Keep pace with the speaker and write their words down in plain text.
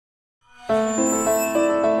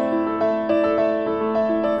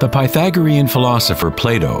The Pythagorean philosopher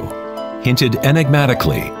Plato hinted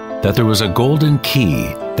enigmatically that there was a golden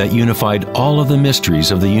key that unified all of the mysteries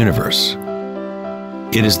of the universe.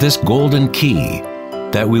 It is this golden key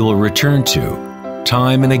that we will return to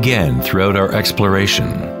time and again throughout our exploration.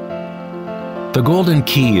 The golden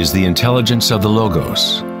key is the intelligence of the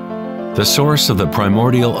Logos, the source of the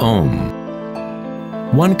primordial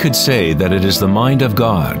Om. One could say that it is the mind of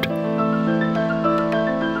God.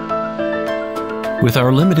 With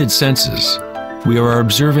our limited senses, we are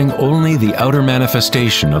observing only the outer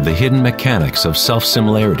manifestation of the hidden mechanics of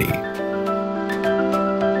self-similarity.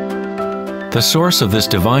 The source of this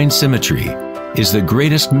divine symmetry is the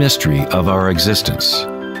greatest mystery of our existence.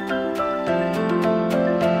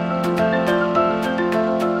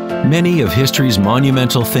 Many of history's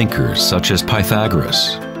monumental thinkers, such as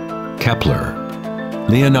Pythagoras, Kepler,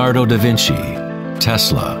 Leonardo da Vinci,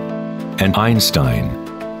 Tesla, and Einstein,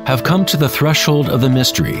 have come to the threshold of the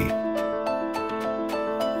mystery.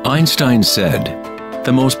 Einstein said,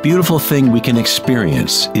 "The most beautiful thing we can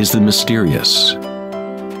experience is the mysterious.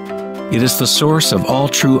 It is the source of all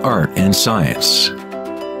true art and science.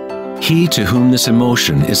 He to whom this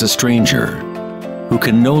emotion is a stranger, who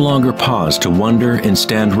can no longer pause to wonder and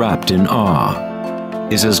stand wrapped in awe,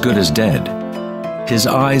 is as good as dead. His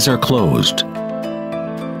eyes are closed."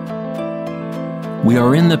 We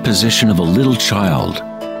are in the position of a little child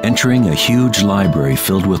entering a huge library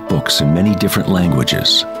filled with books in many different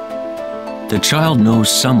languages. The child knows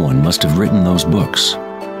someone must have written those books.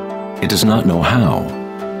 It does not know how.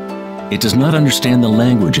 It does not understand the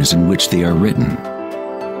languages in which they are written.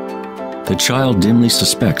 The child dimly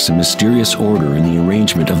suspects a mysterious order in the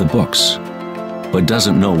arrangement of the books, but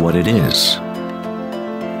doesn't know what it is.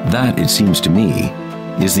 That, it seems to me,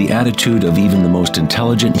 is the attitude of even the most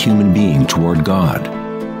intelligent human being toward God.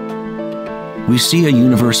 We see a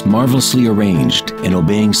universe marvelously arranged and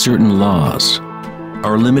obeying certain laws.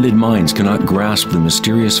 Our limited minds cannot grasp the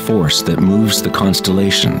mysterious force that moves the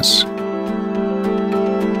constellations.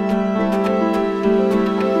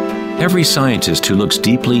 Every scientist who looks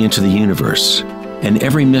deeply into the universe, and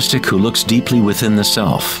every mystic who looks deeply within the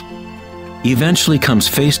self, eventually comes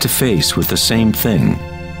face to face with the same thing: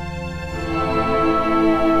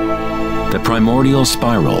 the primordial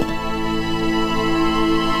spiral.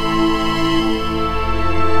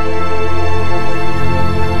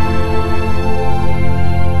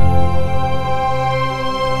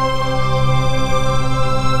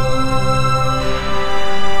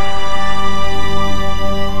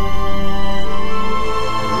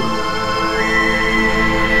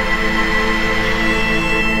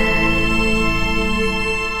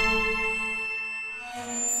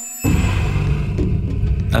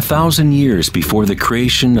 A 1,000 years before the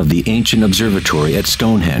creation of the ancient observatory at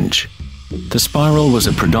Stounhendge, the spiral was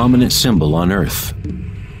a predominant symbol on Earth.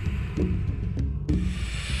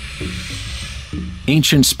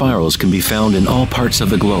 Ancient spirals can be found in all parts of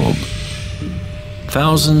the globe.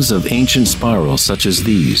 Thousands of ancient spirals such as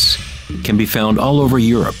these can be found all over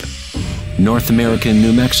Europe, North America and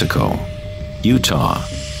New Mexico, Utah,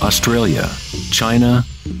 Australia, China,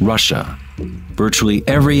 Russia, virtually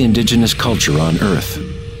every indigenous culture on Earth.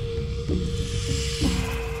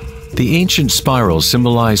 The ancient spirals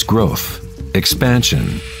symbolize growth,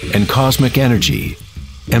 expansion, and cosmic energy,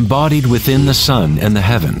 embodied within the sun and the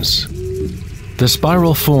heavens. The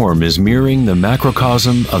spiral form is mirroring the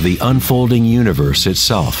macrocosm of the unfolding universe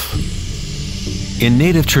itself. In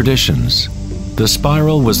native traditions, the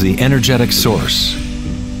spiral was the energetic source,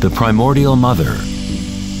 the primordial mother.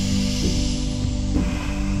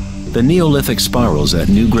 The Neolithic spirals at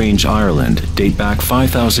Newgrange, Ireland date back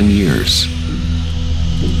 5,000 years.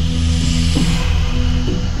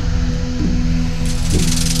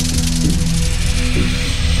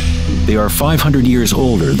 They are 500 years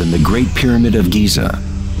older than the Great Pyramid of Giza,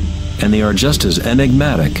 and they are just as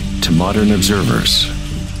enigmatic to modern observers.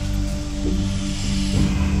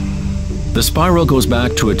 The spiral goes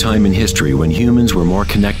back to a time in history when humans were more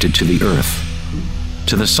connected to the Earth,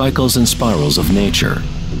 to the cycles and spirals of nature,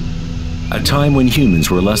 a time when humans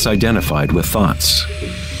were less identified with thoughts.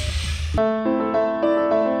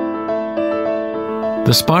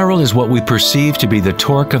 The spiral is what we perceive to be the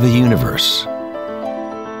torque of the universe.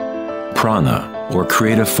 Prana, or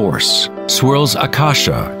creative force, swirls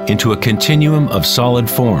Akasha into a continuum of solid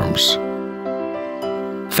forms.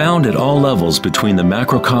 Found at all levels between the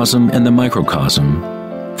macrocosm and the microcosm,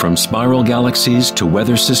 from spiral galaxies to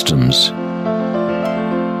weather systems,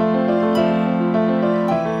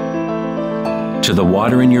 to the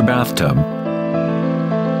water in your bathtub,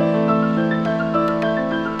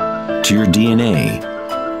 to your DNA,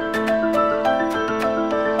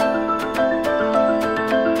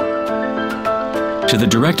 to the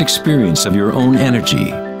direct experience of your own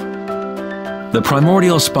energy. The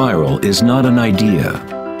primordial spiral is not an idea,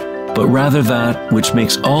 but rather that which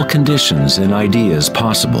makes all conditions and ideas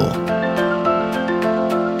possible.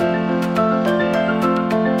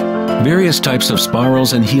 Various types of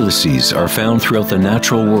spirals and helices are found throughout the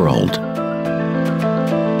natural world.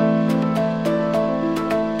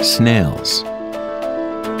 Snails,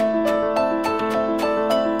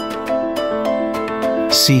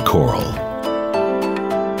 sea coral,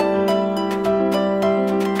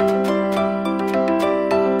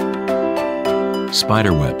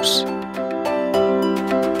 spider webs,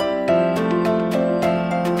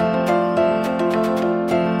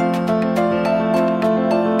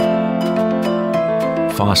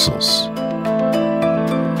 fossils,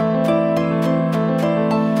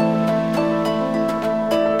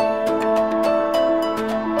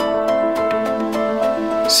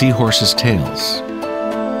 seahorses' tails,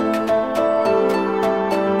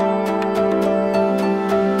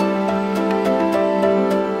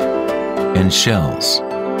 and shells.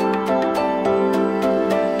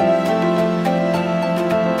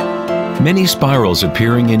 Many spirals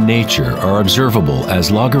appearing in nature are observable as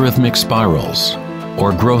logarithmic spirals,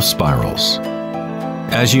 or growth spirals.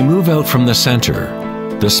 As you move out from the center,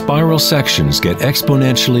 the spiral sections get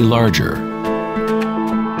exponentially larger.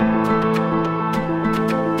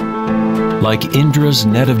 Like Indra's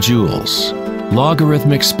net of jewels,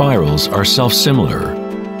 logarithmic spirals are self-similar,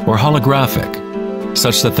 or holographic,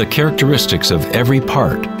 such that the characteristics of every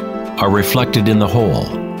part are reflected in the whole.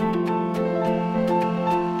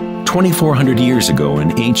 2,400 years ago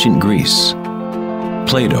in ancient Greece,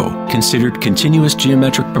 Plato considered continuous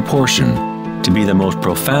geometric proportion to be the most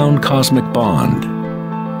profound cosmic bond.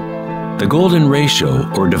 The golden ratio,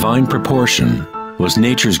 or divine proportion, was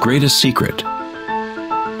nature's greatest secret.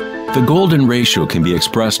 The golden ratio can be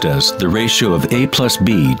expressed as the ratio of A plus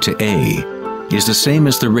B to A is the same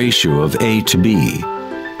as the ratio of A to B.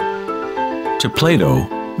 To Plato,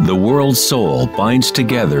 the world's soul binds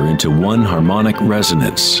together into one harmonic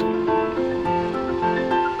resonance.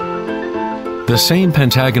 The same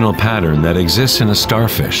pentagonal pattern that exists in a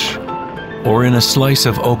starfish or in a slice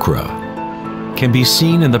of okra can be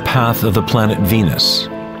seen in the path of the planet Venus,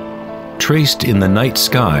 traced in the night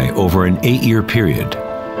sky over an 8-year period.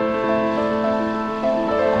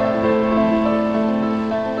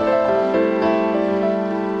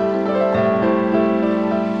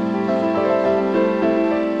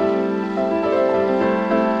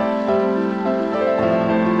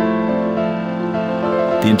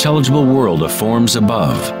 The intelligible world of forms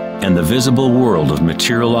above and the visible world of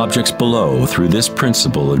material objects below through this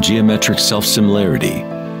principle of geometric self-similarity.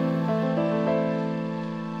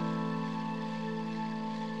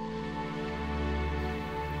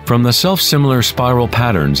 From the self-similar spiral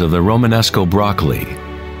patterns of the Romanesco broccoli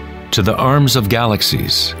to the arms of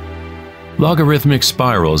galaxies, logarithmic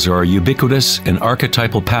spirals are a ubiquitous and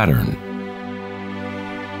archetypal pattern.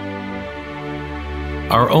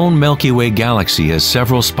 Our own Milky Way galaxy has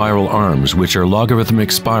several spiral arms which are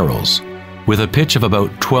logarithmic spirals with a pitch of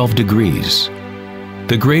about 12 degrees.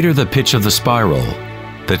 The greater the pitch of the spiral,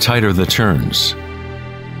 the tighter the turns.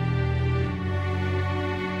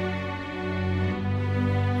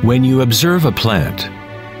 When you observe a plant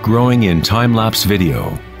growing in time-lapse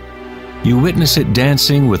video, you witness it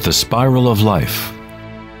dancing with the spiral of life.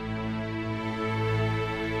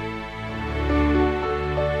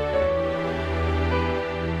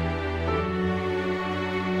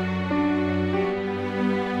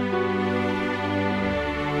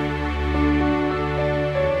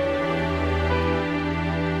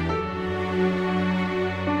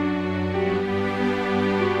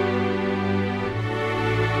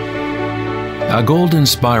 A golden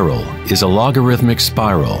spiral is a logarithmic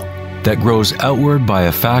spiral that grows outward by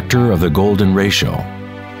a factor of the golden ratio.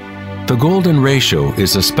 The golden ratio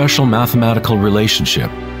is a special mathematical relationship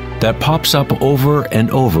that pops up over and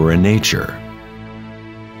over in nature.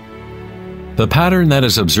 The pattern that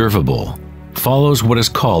is observable follows what is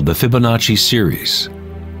called the Fibonacci series,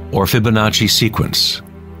 or Fibonacci sequence.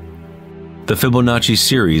 The Fibonacci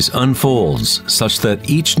series unfolds such that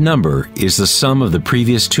each number is the sum of the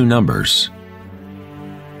previous two numbers.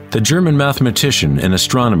 The German mathematician and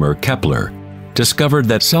astronomer Kepler discovered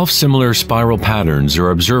that self-similar spiral patterns are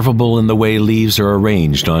observable in the way leaves are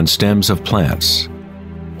arranged on stems of plants,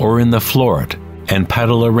 or in the floret and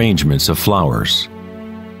petal arrangements of flowers.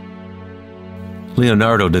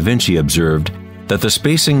 Leonardo da Vinci observed that the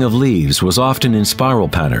spacing of leaves was often in spiral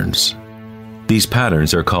patterns. These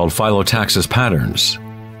patterns are called phyllotaxis patterns,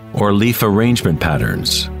 or leaf arrangement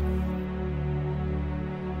patterns.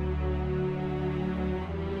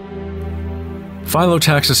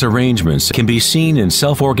 Phyllotaxis arrangements can be seen in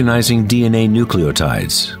self-organizing DNA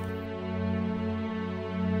nucleotides.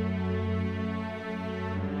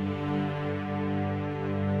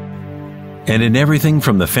 And in everything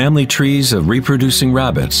from the family trees of reproducing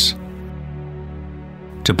rabbits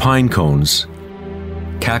to pine cones,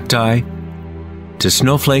 cacti, to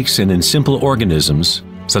snowflakes, and in simple organisms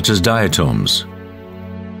such as diatoms.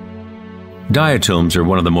 Diatoms are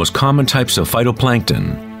one of the most common types of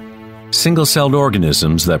phytoplankton, single-celled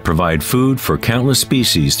organisms that provide food for countless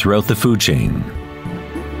species throughout the food chain.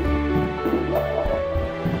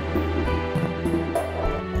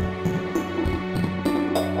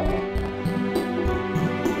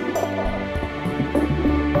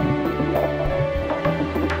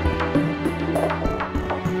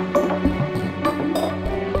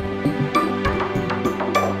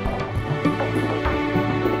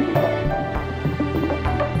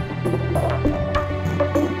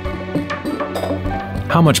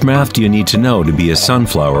 How much math do you need to know to be a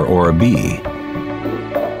sunflower or a bee?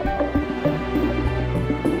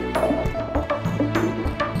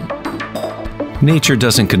 Nature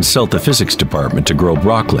doesn't consult the physics department to grow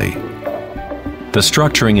broccoli. The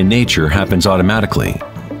structuring in nature happens automatically.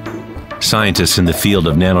 Scientists in the field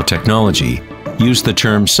of nanotechnology use the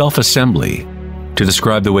term self-assembly to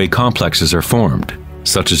describe the way complexes are formed,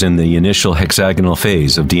 such as in the initial hexagonal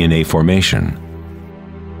phase of DNA formation.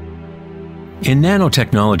 In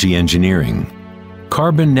nanotechnology engineering,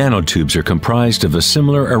 carbon nanotubes are comprised of a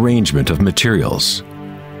similar arrangement of materials.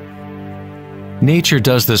 Nature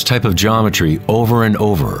does this type of geometry over and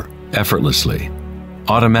over, effortlessly,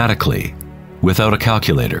 automatically, without a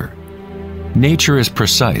calculator. Nature is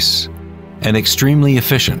precise and extremely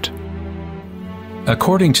efficient.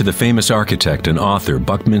 According to the famous architect and author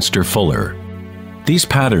Buckminster Fuller, these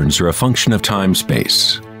patterns are a function of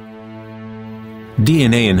time-space.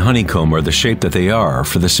 DNA and honeycomb are the shape that they are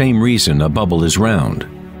for the same reason a bubble is round.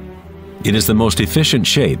 It is the most efficient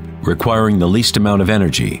shape, requiring the least amount of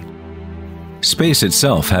energy. Space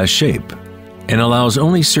itself has shape and allows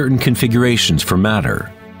only certain configurations for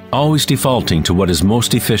matter, always defaulting to what is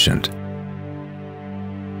most efficient.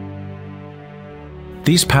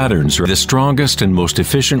 These patterns are the strongest and most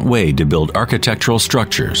efficient way to build architectural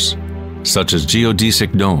structures, such as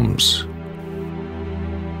geodesic domes.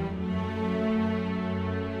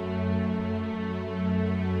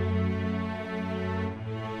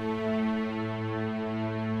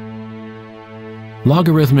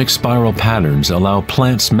 Logarithmic spiral patterns allow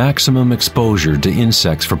plants maximum exposure to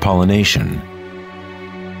insects for pollination,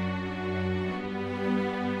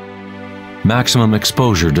 maximum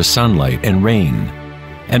exposure to sunlight and rain,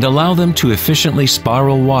 and allow them to efficiently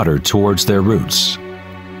spiral water towards their roots.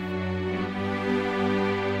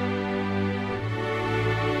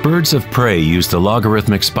 Birds of prey use the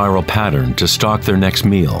logarithmic spiral pattern to stalk their next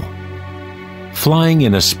meal. Flying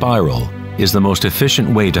in a spiral is the most efficient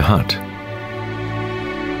way to hunt.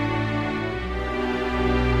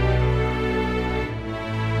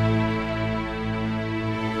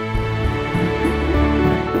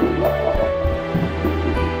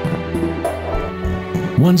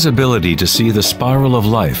 One's ability to see the spiral of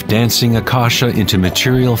life dancing akasha into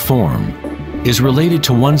material form is related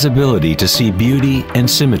to one's ability to see beauty and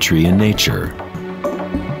symmetry in nature.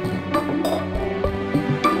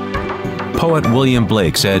 Poet William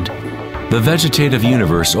Blake said, "The vegetative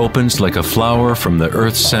universe opens like a flower from the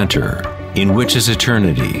earth's center, in which is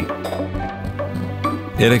eternity.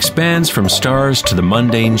 It expands from stars to the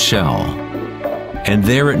mundane shell, and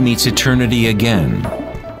there it meets eternity again,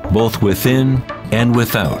 both within and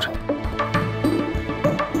without."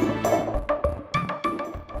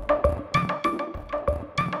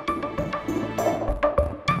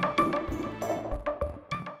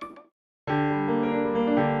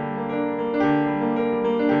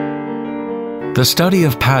 The study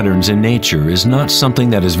of patterns in nature is not something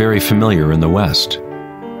that is very familiar in the West.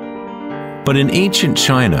 But in ancient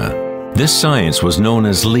China, this science was known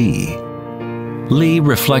as Li. Li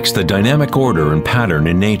reflects the dynamic order and pattern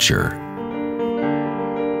in nature.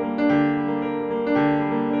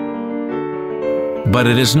 But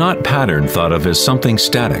it is not pattern thought of as something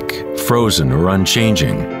static, frozen, or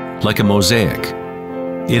unchanging, like a mosaic.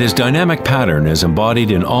 It is dynamic pattern as embodied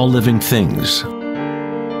in all living things.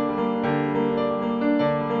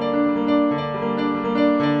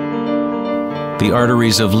 The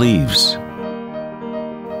arteries of leaves,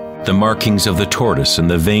 the markings of the tortoise and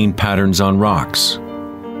the vein patterns on rocks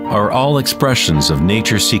are all expressions of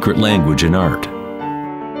nature's secret language in art.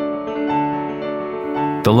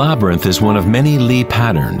 The labyrinth is one of many Li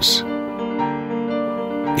patterns.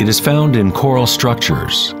 It is found in coral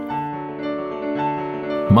structures,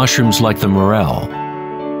 mushrooms like the morel,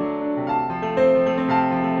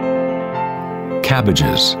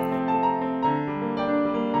 cabbages,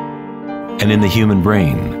 and in the human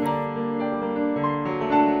brain.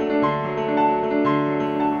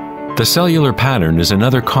 The cellular pattern is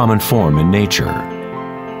another common form in nature.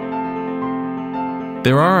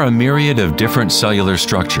 There are a myriad of different cellular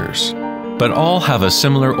structures, but all have a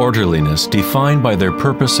similar orderliness defined by their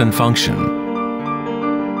purpose and function.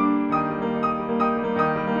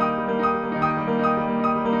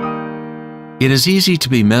 It is easy to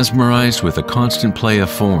be mesmerized with the constant play of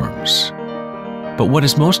forms. But what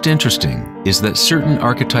is most interesting is that certain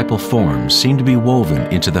archetypal forms seem to be woven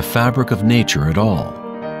into the fabric of nature at all.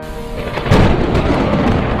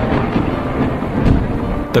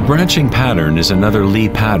 The branching pattern is another Lee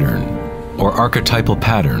pattern, or archetypal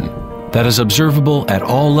pattern, that is observable at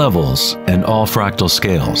all levels and all fractal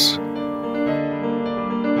scales.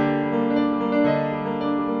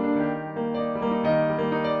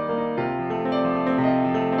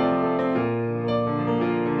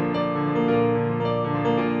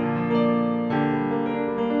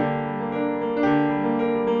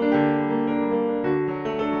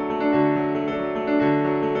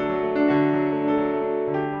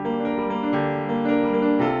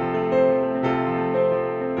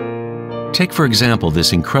 Take, for example,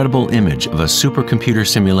 this incredible image of a supercomputer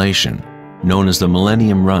simulation known as the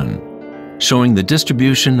Millennium Run, showing the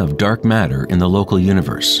distribution of dark matter in the local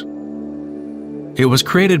universe. It was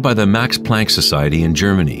created by the Max Planck Society in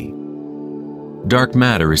Germany. Dark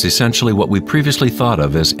matter is essentially what we previously thought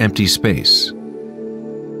of as empty space.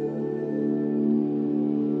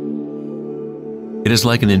 It is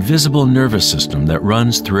like an invisible nervous system that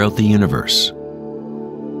runs throughout the universe.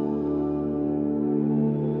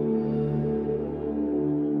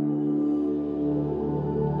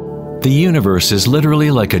 The universe is literally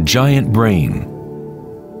like a giant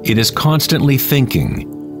brain. It is constantly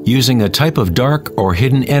thinking, using a type of dark or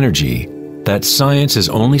hidden energy that science is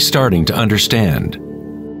only starting to understand.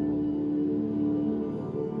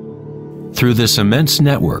 Through this immense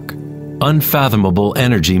network, unfathomable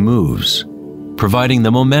energy moves, providing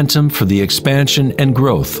the momentum for the expansion and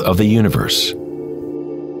growth of the universe.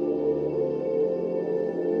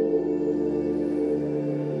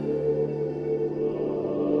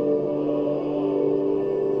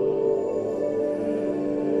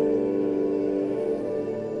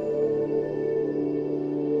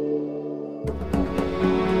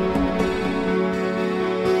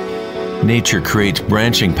 Nature creates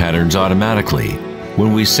branching patterns automatically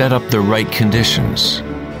when we set up the right conditions.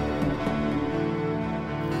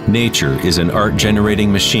 Nature is an art-generating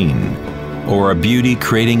machine or a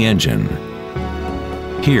beauty-creating engine.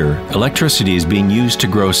 Here, electricity is being used to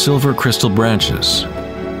grow silver crystal branches.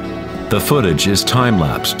 The footage is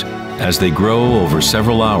time-lapsed as they grow over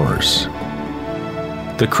several hours.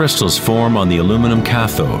 The crystals form on the aluminum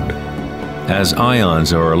cathode as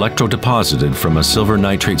ions are electrodeposited from a silver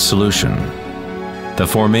nitrate solution. The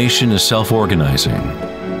formation is self-organizing.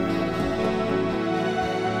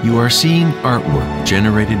 You are seeing artwork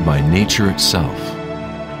generated by nature itself.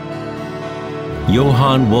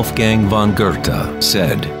 Johann Wolfgang von Goethe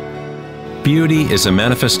said, "Beauty is a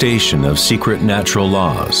manifestation of secret natural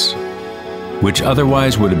laws, which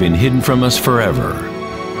otherwise would have been hidden from us forever."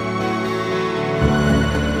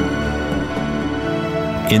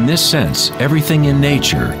 In this sense, everything in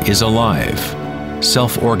nature is alive,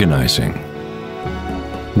 self-organizing.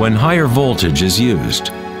 When higher voltage is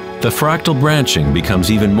used, the fractal branching becomes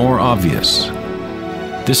even more obvious.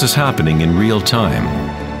 This is happening in real time.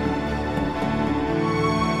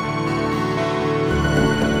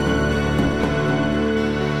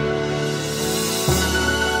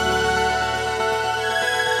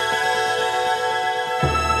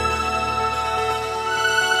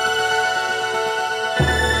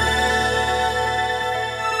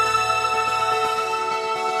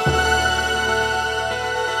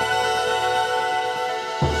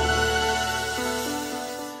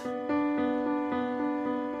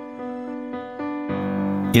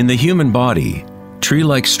 In the human body,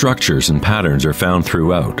 tree-like structures and patterns are found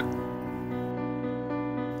throughout.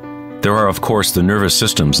 There are, of course, the nervous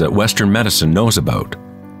systems that Western medicine knows about.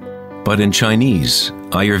 But in Chinese,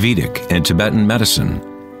 Ayurvedic, and Tibetan medicine,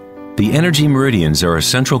 the energy meridians are a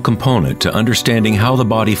central component to understanding how the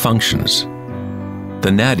body functions.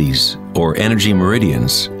 The nadis, or energy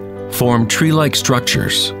meridians, form tree-like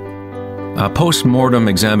structures. A post-mortem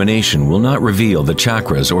examination will not reveal the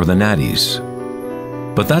chakras or the nadis.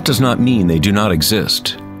 But that does not mean they do not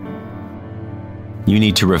exist. You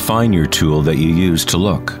need to refine your tool that you use to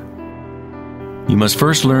look. You must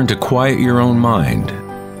first learn to quiet your own mind.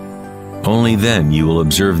 Only then you will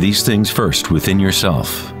observe these things first within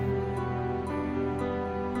yourself.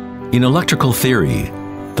 In electrical theory,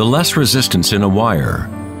 the less resistance in a wire,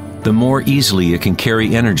 the more easily it can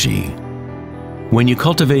carry energy. When you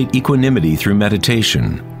cultivate equanimity through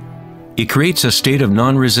meditation, it creates a state of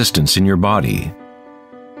non-resistance in your body.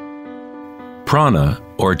 Prana,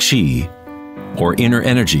 or chi, or inner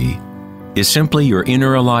energy, is simply your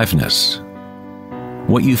inner aliveness.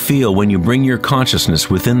 What you feel when you bring your consciousness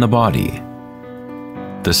within the body.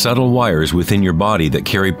 The subtle wires within your body that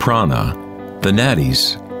carry prana, the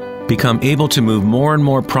nadis, become able to move more and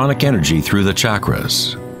more pranic energy through the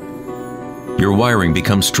chakras. Your wiring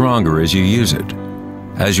becomes stronger as you use it,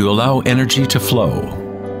 as you allow energy to flow.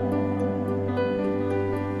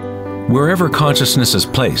 Wherever consciousness is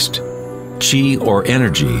placed, chi or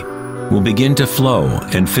energy will begin to flow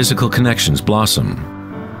and physical connections blossom.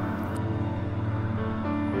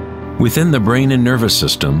 Within the brain and nervous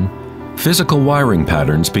system, physical wiring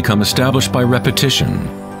patterns become established by repetition.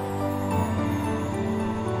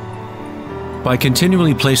 By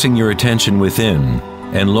continually placing your attention within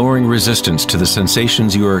and lowering resistance to the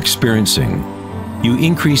sensations you are experiencing, you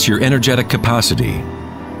increase your energetic capacity.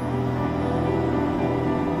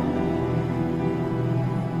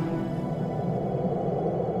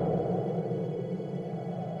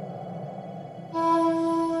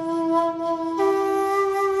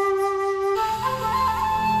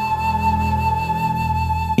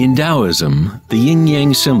 In Taoism, the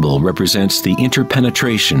yin-yang symbol represents the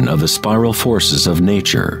interpenetration of the spiral forces of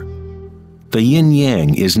nature. The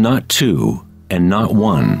yin-yang is not two and not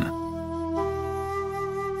one.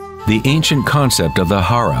 The ancient concept of the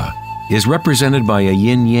hara is represented by a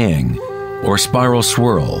yin-yang, or spiral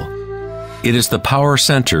swirl. It is the power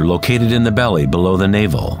center located in the belly below the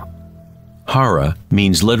navel. Hara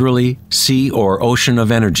means literally sea or ocean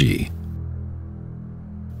of energy.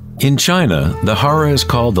 In China, the hara is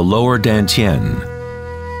called the lower dantian.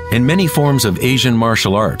 In many forms of Asian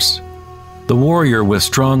martial arts, the warrior with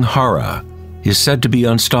strong hara is said to be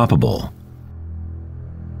unstoppable.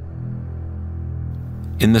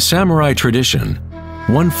 In the samurai tradition,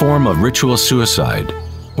 one form of ritual suicide,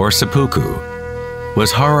 or seppuku,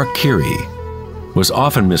 was harakiri, was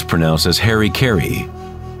often mispronounced as harikiri.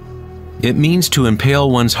 It means to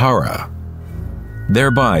impale one's hara,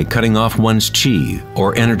 thereby cutting off one's chi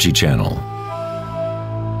or energy channel.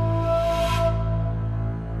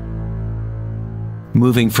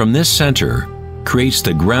 Moving from this center creates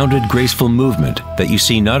the grounded, graceful movement that you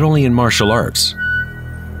see not only in martial arts,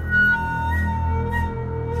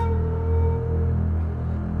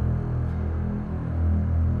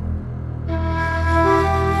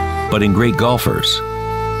 but in great golfers,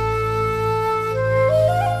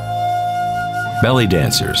 belly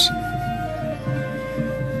dancers,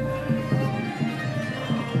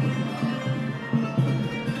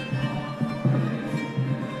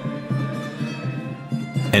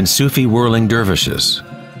 and Sufi whirling dervishes.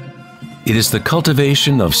 It is the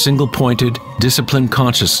cultivation of single-pointed, disciplined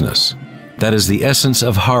consciousness that is the essence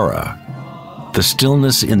of hara, the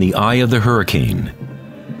stillness in the eye of the hurricane.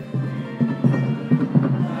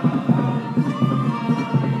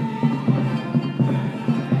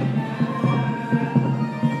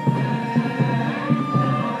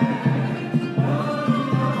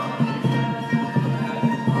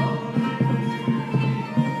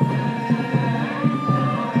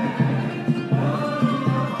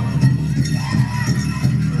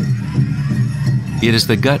 It is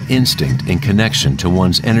the gut instinct in connection to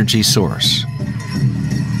one's energy source.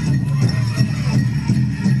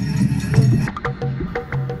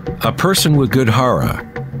 A person with good hara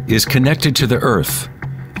is connected to the earth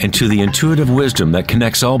and to the intuitive wisdom that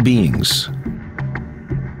connects all beings.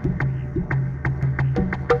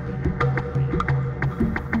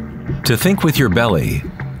 To think with your belly,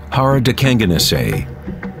 hara dakanganase,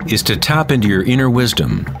 is to tap into your inner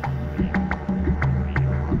wisdom.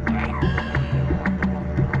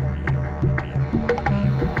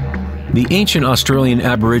 The ancient Australian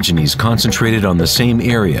Aborigines concentrated on the same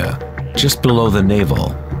area, just below the navel,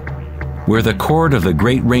 where the cord of the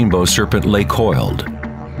great rainbow serpent lay coiled.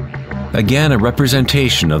 Again, a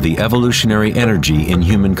representation of the evolutionary energy in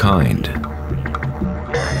humankind.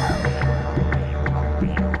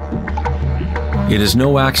 It is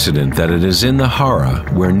no accident that it is in the hara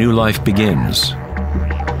where new life begins.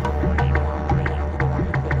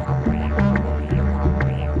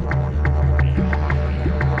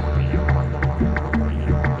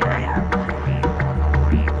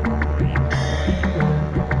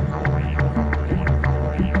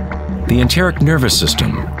 The enteric nervous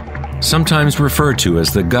system, sometimes referred to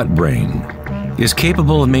as the gut brain, is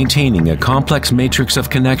capable of maintaining a complex matrix of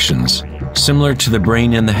connections similar to the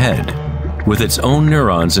brain in the head, with its own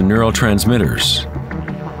neurons and neurotransmitters.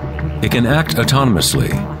 It can act autonomously,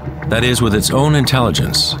 that is, with its own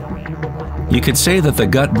intelligence. You could say that the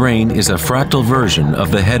gut brain is a fractal version of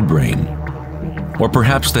the head brain, or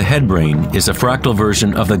perhaps the head brain is a fractal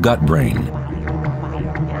version of the gut brain.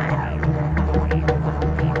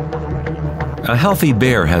 A healthy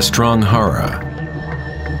bear has strong hara.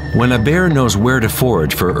 When a bear knows where to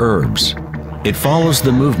forage for herbs, it follows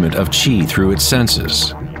the movement of chi through its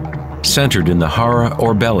senses, centered in the hara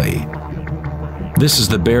or belly. This is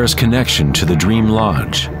the bear's connection to the dream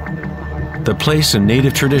lodge, the place in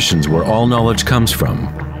native traditions where all knowledge comes from,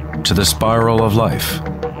 to the spiral of life.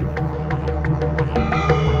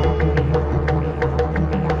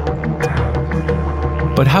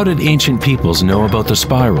 But how did ancient peoples know about the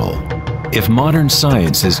spiral, if modern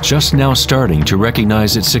science is just now starting to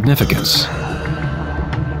recognize its significance?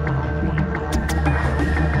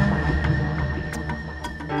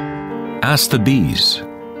 Ask the bees,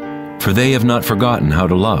 for they have not forgotten how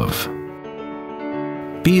to love.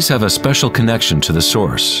 Bees have a special connection to the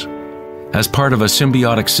source, as part of a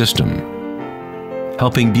symbiotic system,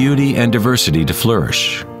 helping beauty and diversity to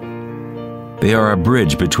flourish. They are a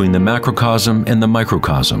bridge between the macrocosm and the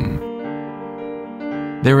microcosm.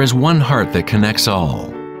 There is one heart that connects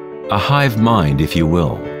all, a hive mind, if you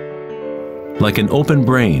will. Like an open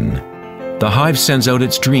brain, the hive sends out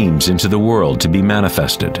its dreams into the world to be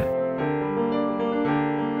manifested.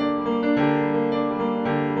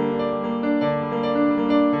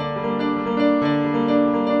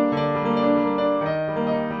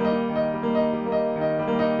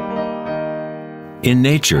 In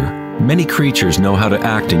nature, many creatures know how to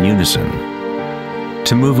act in unison,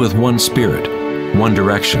 to move with one spirit, one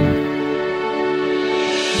direction.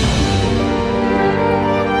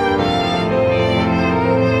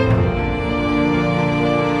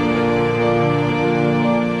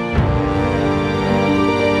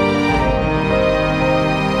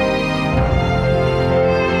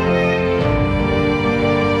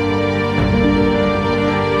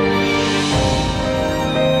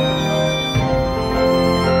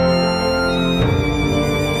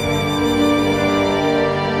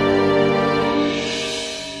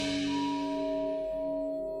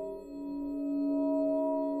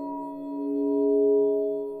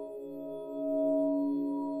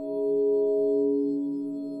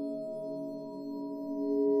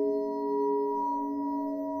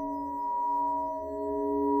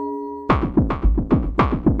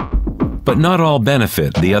 But not all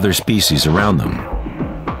benefit the other species around them.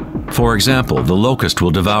 For example, the locust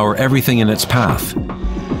will devour everything in its path.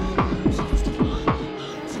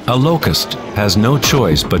 A locust has no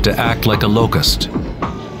choice but to act like a locust.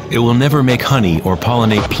 It will never make honey or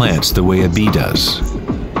pollinate plants the way a bee does.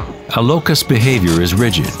 A locust's behavior is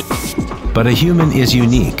rigid, but a human is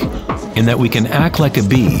unique in that we can act like a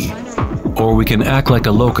bee or we can act like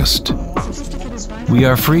a locust. We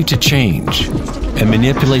are free to change and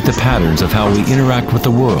manipulate the patterns of how we interact with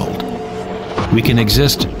the world. We can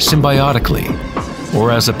exist symbiotically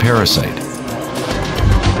or as a parasite.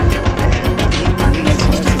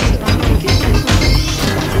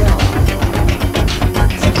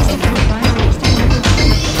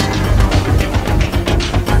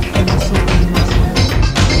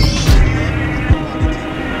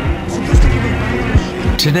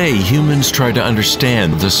 Today, humans try to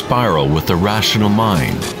understand the spiral with the rational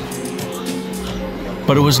mind.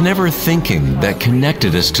 But it was never thinking that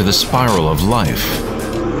connected us to the spiral of life.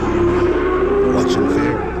 Watch and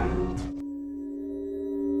fear.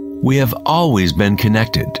 We have always been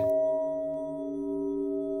connected.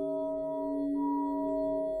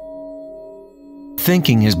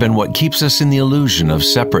 Thinking has been what keeps us in the illusion of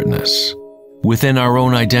separateness within our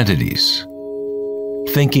own identities.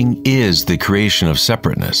 Thinking is the creation of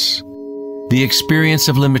separateness, the experience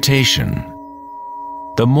of limitation.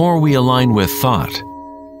 The more we align with thought,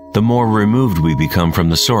 the more removed we become from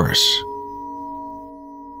the source.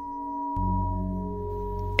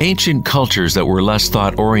 Ancient cultures that were less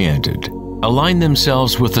thought-oriented aligned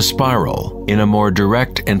themselves with the spiral in a more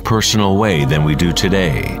direct and personal way than we do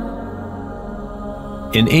today.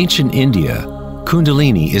 In ancient India,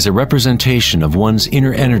 Kundalini is a representation of one's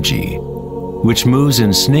inner energy, which moves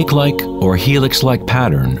in snake-like or helix-like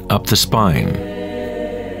pattern up the spine.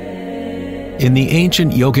 In the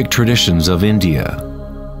ancient yogic traditions of India,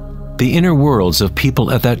 the inner worlds of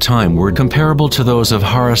people at that time were comparable to those of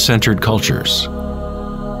Hara-centered cultures.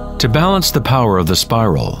 To balance the power of the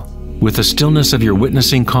spiral with the stillness of your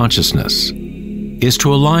witnessing consciousness is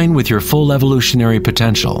to align with your full evolutionary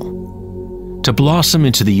potential, to blossom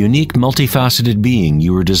into the unique multifaceted being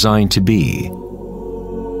you were designed to be.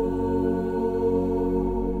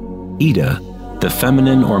 Ida, the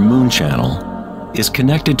feminine or moon channel, is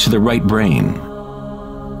connected to the right brain,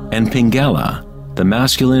 and Pingala, the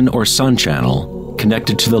masculine or sun channel,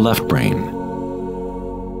 connected to the left brain.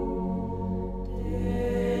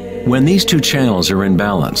 When these two channels are in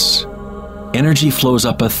balance, energy flows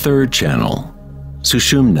up a third channel,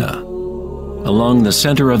 Sushumna, along the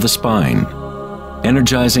center of the spine,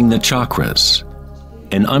 energizing the chakras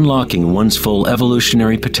and unlocking one's full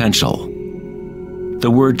evolutionary potential.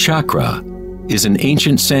 The word chakra is an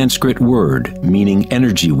ancient Sanskrit word meaning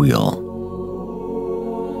energy wheel.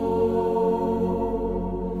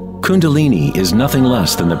 Kundalini is nothing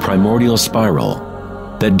less than the primordial spiral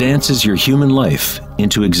that dances your human life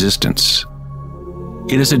into existence.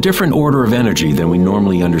 It is a different order of energy than we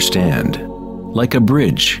normally understand, like a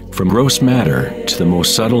bridge from gross matter to the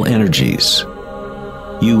most subtle energies.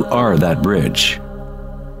 You are that bridge.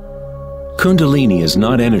 Kundalini is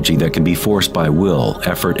not energy that can be forced by will,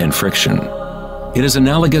 effort, and friction. It is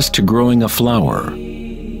analogous to growing a flower.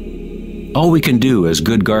 All we can do as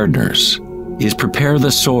good gardeners is prepare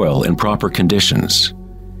the soil in proper conditions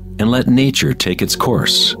and let nature take its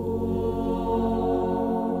course.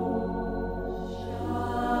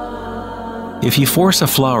 If you force a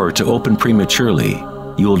flower to open prematurely,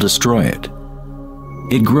 you will destroy it.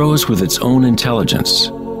 It grows with its own intelligence,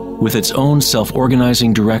 with its own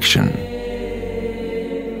self-organizing direction.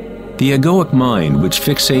 The egoic mind, which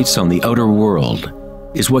fixates on the outer world,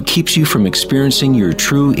 is what keeps you from experiencing your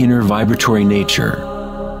true inner vibratory nature.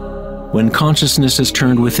 When consciousness is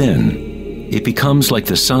turned within, it becomes like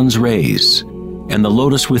the sun's rays, and the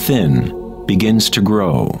lotus within begins to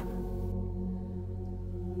grow.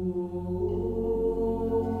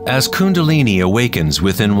 As Kundalini awakens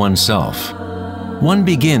within oneself, one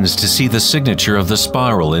begins to see the signature of the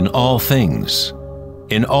spiral in all things,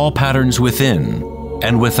 in all patterns within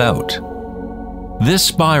and without. This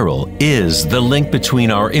spiral is the link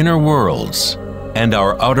between our inner worlds and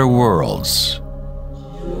our outer worlds.